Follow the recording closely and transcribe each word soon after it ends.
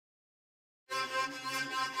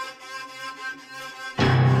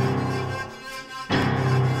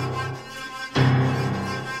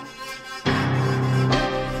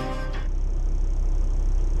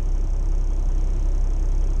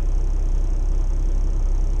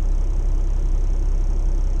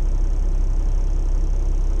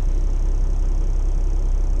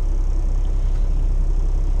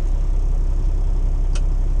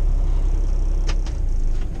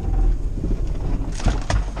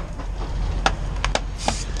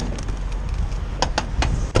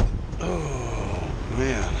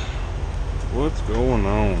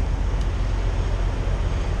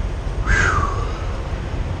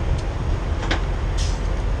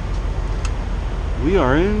We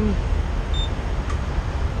are in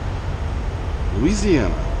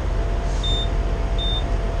Louisiana.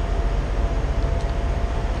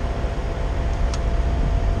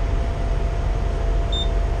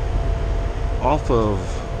 Off of,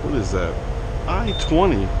 what is that?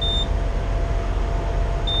 I-20.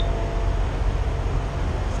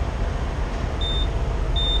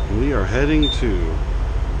 We are heading to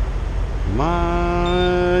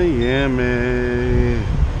Miami.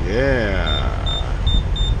 Yeah.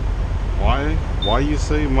 Why you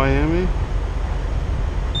say Miami?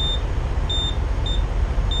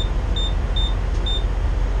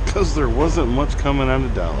 Because there wasn't much coming out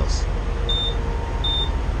of Dallas.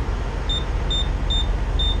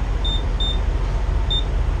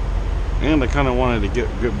 And I kind of wanted to get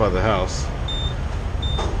good by the house.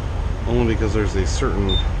 Only because there's a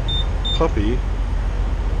certain puppy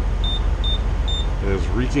that is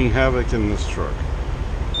wreaking havoc in this truck.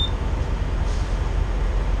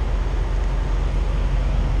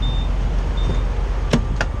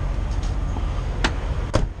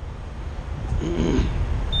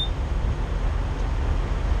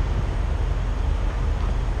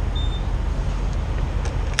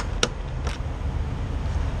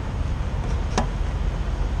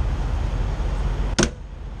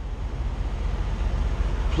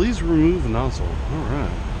 Please remove nozzle.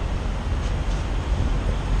 Alright.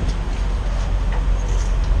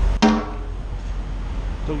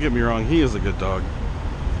 Don't get me wrong, he is a good dog.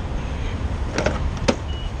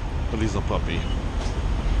 But he's a puppy.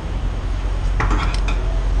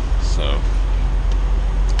 So.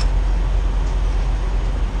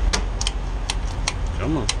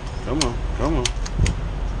 Come on. Come on. Come on.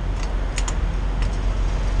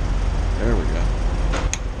 There we go.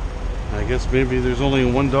 I guess maybe there's only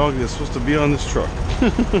one dog that's supposed to be on this truck.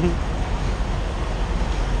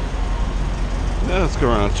 Now let's go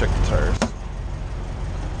around and check the tires.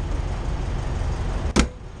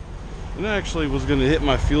 And I actually was going to hit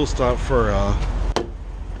my fuel stop for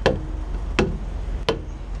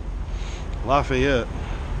Lafayette.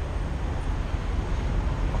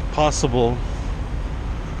 A possible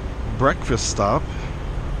breakfast stop.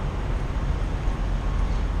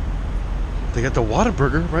 They got the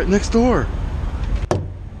Whataburger right next door.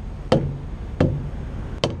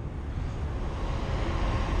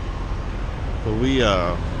 But we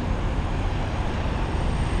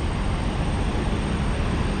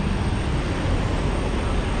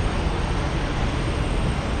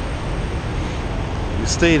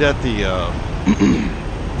stayed at the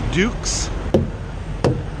Duke's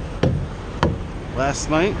last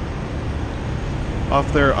night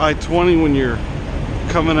off their I-20 when you're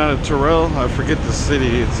coming out of Terrell. I forget the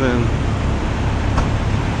city it's in.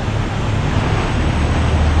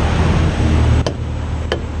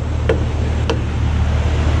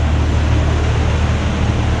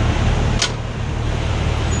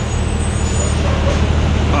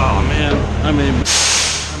 Oh man, I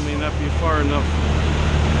may not be far enough.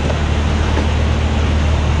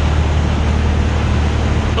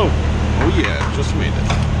 Oh yeah, just made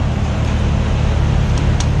it.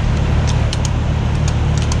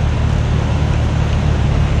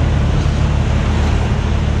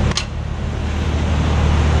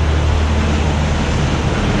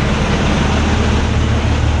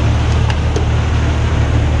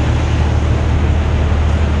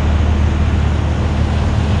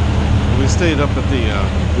 Stayed up at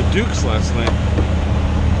the Duke's last night.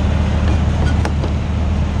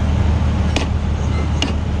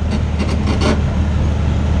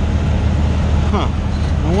 Huh.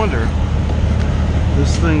 No wonder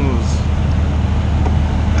this thing was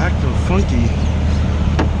acting funky.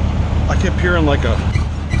 I kept hearing like a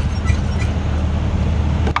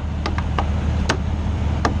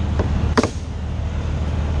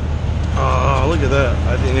oh, look at that.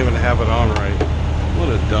 I didn't even have it on right. What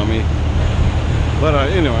a dummy. But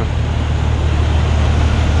anyway.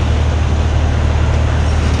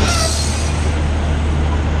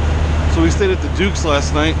 So we stayed at the Duke's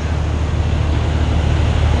last night.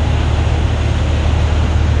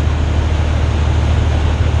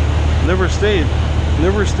 Never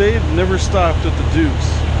stopped at the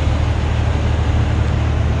Duke's.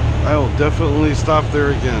 I will definitely stop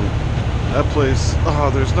there again. That place,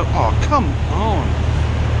 oh, there's no, oh, come on.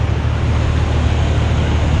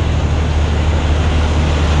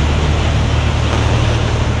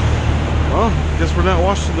 Well, guess we're not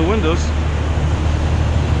washing the windows.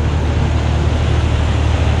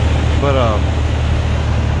 But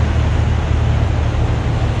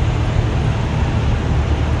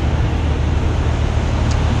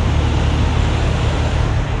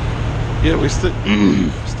yeah, we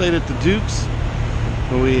stayed at the Duke's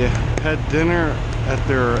and we had dinner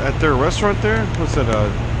at their restaurant there. What's it?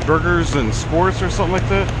 Burgers and Sports or something like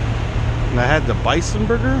that. And I had the bison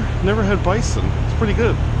burger. Never had bison. It's pretty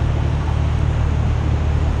good.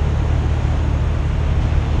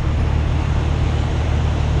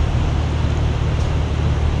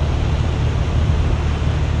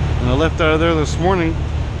 And I left out of there this morning.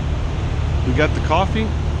 We got the coffee.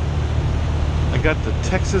 I got the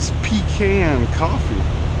Texas pecan coffee.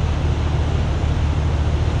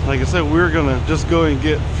 Like I said, we were gonna just go and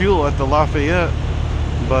get fuel at the Lafayette,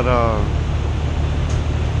 but I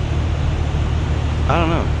don't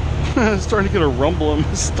know. It's starting to get a rumble in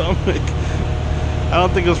my stomach. I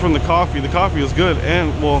don't think it was from the coffee. The coffee was good,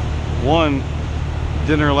 and well, one,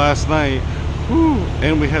 dinner last night. Whew,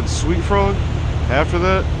 and we had Sweet Frog after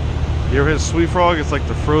that. You ever had Sweet Frog? It's like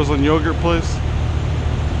the frozen yogurt place.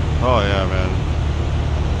 Oh yeah, man.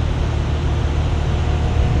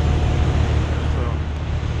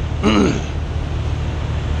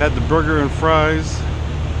 Had the burger and fries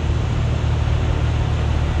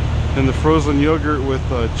and the frozen yogurt with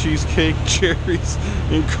cheesecake, cherries,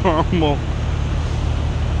 and caramel.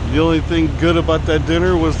 The only thing good about that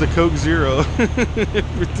dinner was the Coke Zero.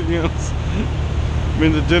 Everything else, I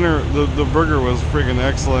mean, the dinner, the burger was friggin'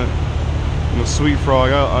 excellent. And the Sweet Frog,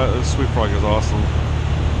 the Sweet Frog is awesome.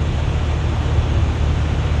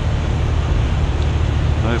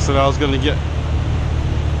 Like I said, I was gonna get,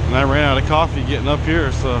 and I ran out of coffee getting up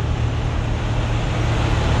here, so.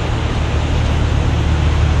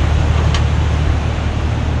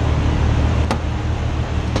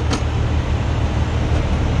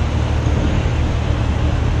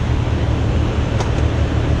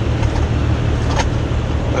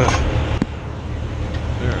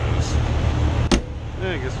 There it is.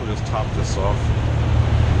 Yeah, I guess we'll just top this off.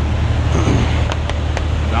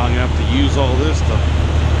 Now I'm gonna have to use all this stuff.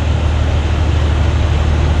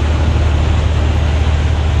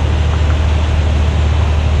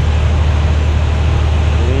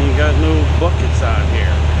 Got no buckets out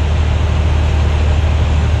here.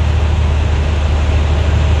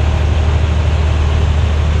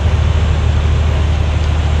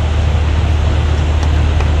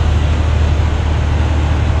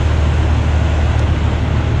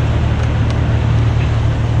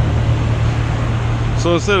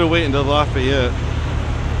 So instead of waiting to Lafayette,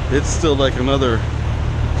 it's still like another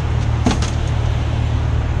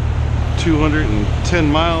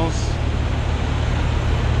 210 miles.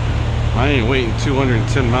 I ain't waiting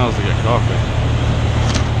 210 miles to get coffee.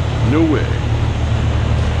 No way.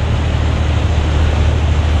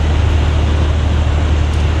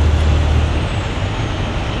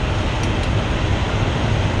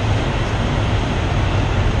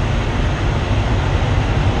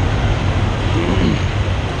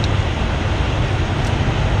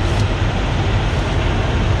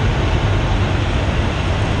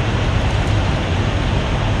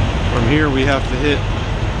 From here we have to hit,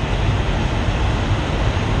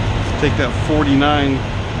 take that 49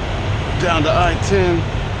 down to I-10.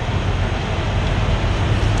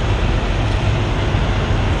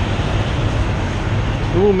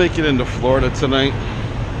 And we'll make it into Florida tonight.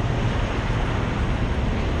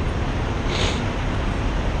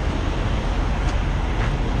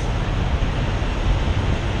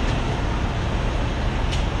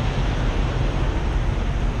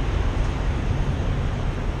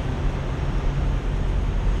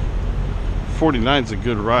 '49's a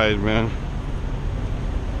good ride, man.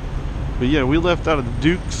 But yeah, we left out of the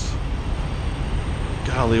Dukes.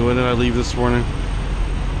 Golly, when did I leave this morning?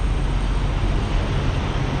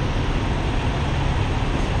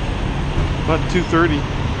 About 2:30.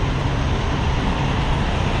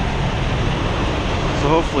 So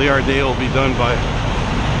hopefully our day will be done by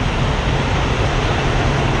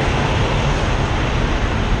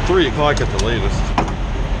 3 o'clock at the latest.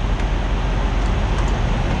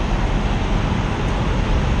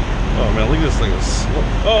 Oh man, look at this thing.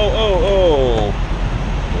 Oh.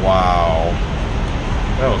 Wow.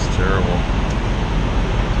 That was terrible.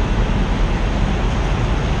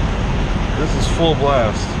 This is full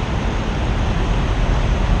blast.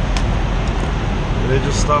 And it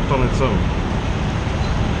just stopped on its own.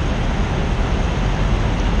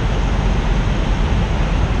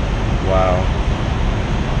 Wow.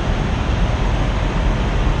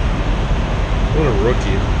 What a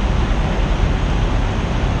rookie.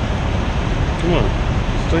 Come on,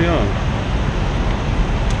 stay on.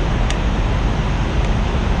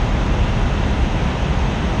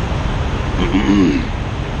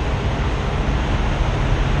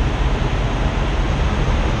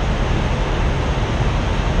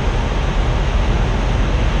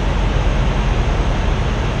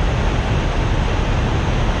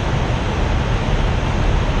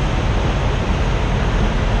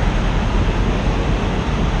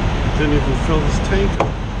 can't even fill this tank up.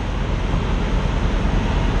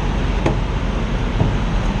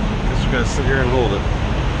 Guess we gotta sit here and hold it.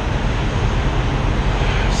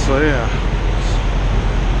 So yeah.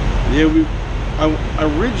 I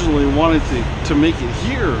originally wanted to make it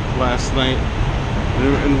here last night,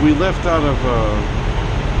 and we left out of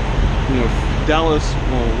Dallas.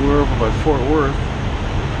 Well, we were over by Fort Worth.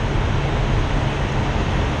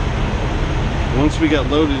 Once we got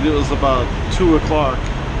loaded, it was about 2 o'clock,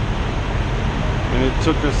 and it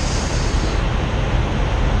took us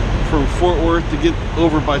from Fort Worth to get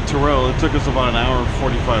over by Terrell. It took us about an hour and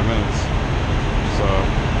 45 minutes. So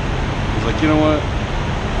I was like, you know what?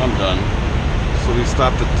 I'm done. So we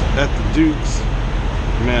stopped at the Duke's.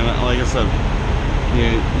 Man, like I said,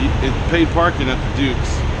 it paid parking at the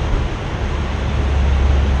Duke's.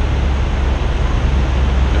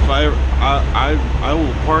 If I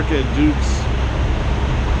will park at Duke's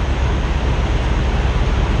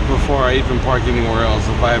before I even park anywhere else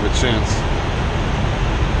if I have a chance.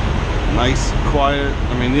 Nice, quiet.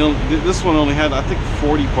 I mean, this one only had, I think,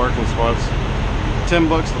 40 parking spots. $10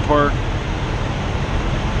 to park.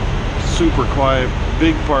 Super quiet,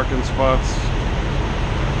 big parking spots.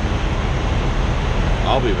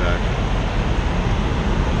 I'll be back.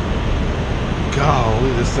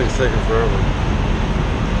 Golly, this thing's taking forever.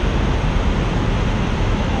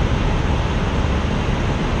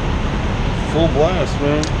 Full blast,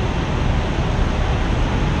 man.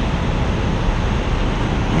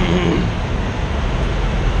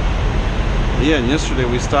 Yeah, and yesterday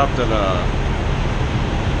we stopped at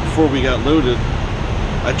before we got loaded.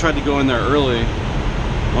 I tried to go in there early.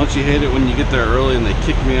 Don't you hate it when you get there early and they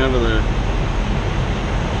kick me out of there?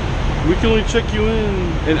 We can only check you in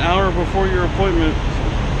an hour before your appointment.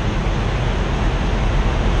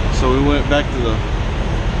 So we went back to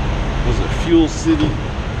was it Fuel City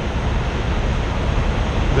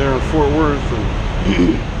there in Fort Worth,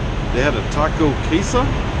 and they had a taco casa?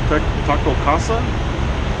 Taco casa?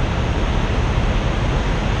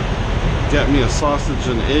 Got me a sausage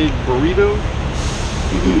and egg burrito.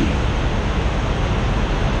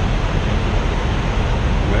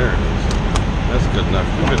 There it is. That's good enough.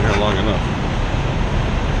 We've been here long enough.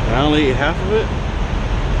 And I only ate half of it.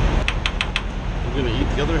 We're gonna eat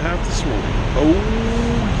the other half this morning. Oh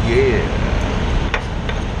yeah.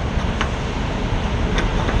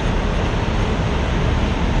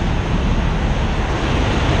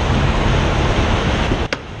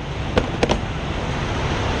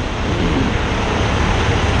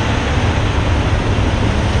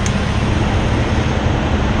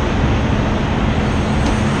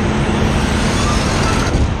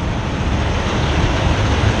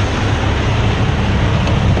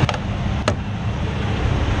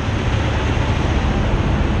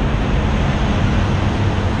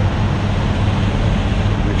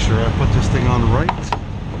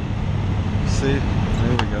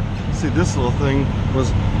 See, this little thing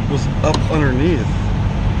was up underneath.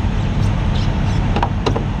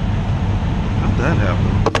 How'd that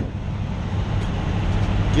happen?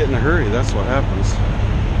 Get in a hurry, that's what happens.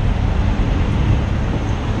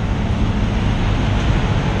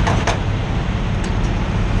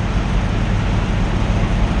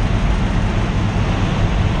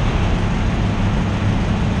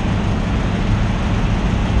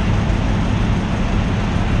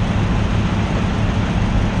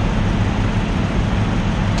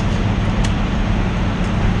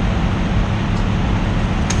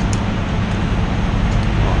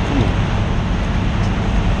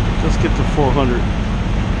 Get to 400.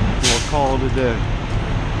 We'll call it a day.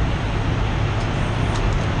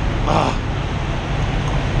 Ah.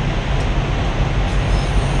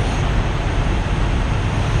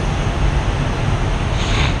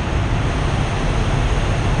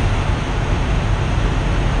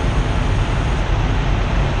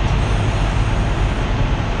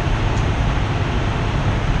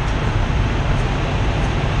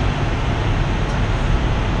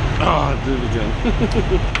 Ah, do it again.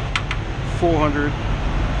 407.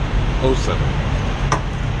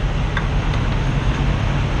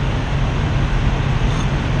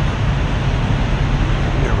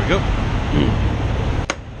 There we go.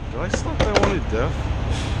 Did I stop that one at def?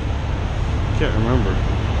 Can't remember.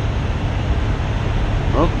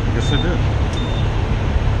 Oh, I guess I did.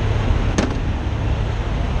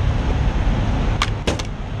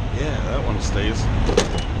 Yeah, that one stays.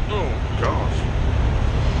 Oh gosh.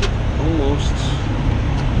 Almost.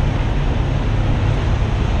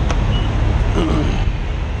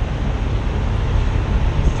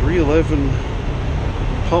 311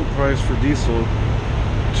 pump price for diesel,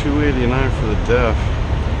 289 for the def.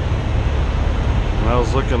 When I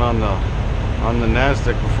was looking on the on the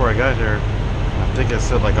NASDAQ before I got here. I think I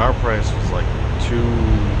said like our price was like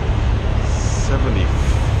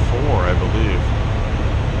 274, I believe.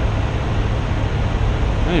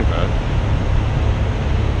 Ain't bad.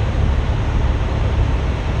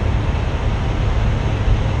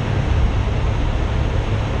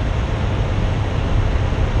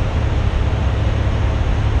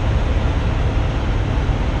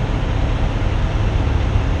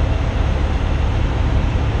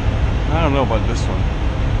 I don't know about this one.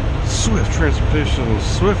 Swift Transportation.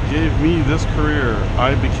 Swift gave me this career.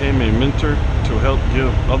 I became a mentor to help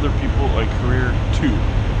give other people a career too.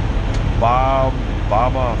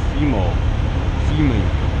 Baba Fimo.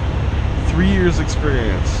 3 years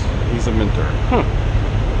experience. He's a mentor. Huh.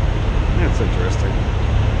 That's interesting.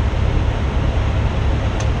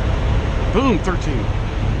 Boom, 13.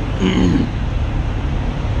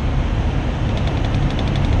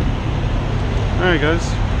 Alright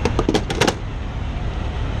guys.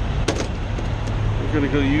 We're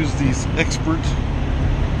gonna go use these expert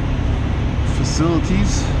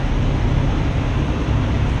facilities.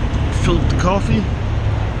 Fill up the coffee.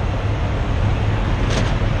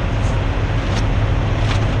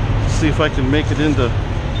 See if I can make it into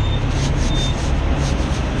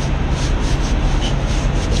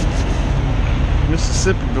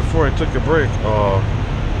Mississippi before I took a break. Oh,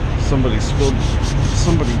 somebody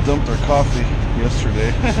dumped their coffee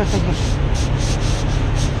yesterday.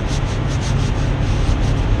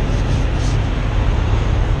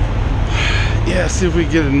 Yeah, see if we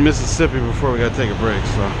can get in Mississippi before we gotta take a break,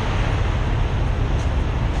 so.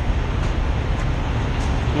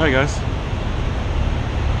 Alright guys.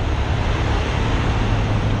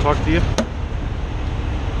 Talk to you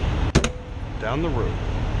down the road.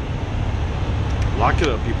 Lock it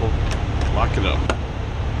up, people. Lock it up.